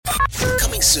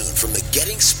Coming soon from the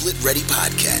Getting Split Ready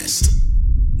podcast.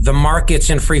 The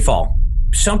market's in free fall.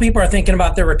 Some people are thinking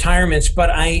about their retirements, but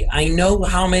I know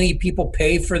how many people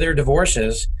pay for their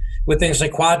divorces with things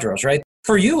like Quadros, right?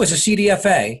 For you as a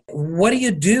CDFA, what do you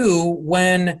do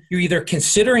when you're either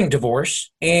considering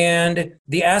divorce and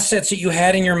the assets that you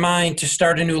had in your mind to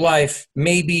start a new life,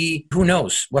 maybe who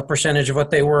knows what percentage of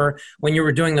what they were when you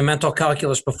were doing the mental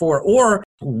calculus before? Or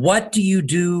what do you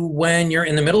do when you're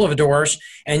in the middle of a divorce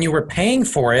and you were paying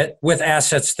for it with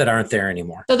assets that aren't there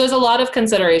anymore? So there's a lot of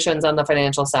considerations on the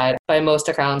financial side. By most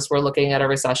accounts, we're looking at a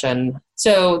recession.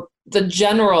 So the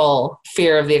general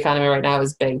fear of the economy right now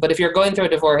is big. But if you're going through a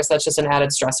divorce, that's just an added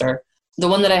stressor. The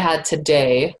one that I had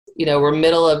today, we're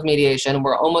middle of mediation.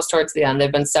 We're almost towards the end.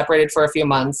 They've been separated for a few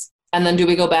months. And then do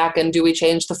we go back and do we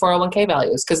change the 401k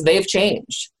values? Because they've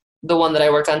changed. The one that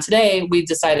I worked on today, we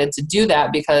decided to do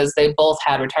that because they both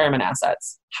had retirement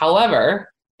assets.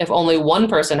 However, if only one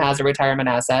person has a retirement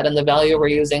asset and the value we're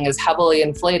using is heavily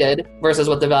inflated versus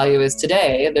what the value is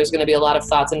today, there's going to be a lot of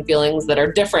thoughts and feelings that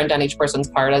are different on each person's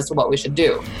part as to what we should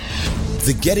do.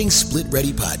 The Getting Split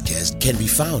Ready podcast can be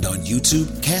found on YouTube,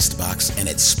 CastBox, and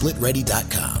at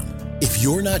splitready.com. If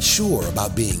you're not sure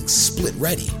about being split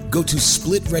ready, go to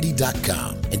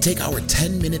splitready.com and take our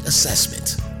 10-minute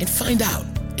assessment and find out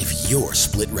if you're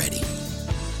split ready.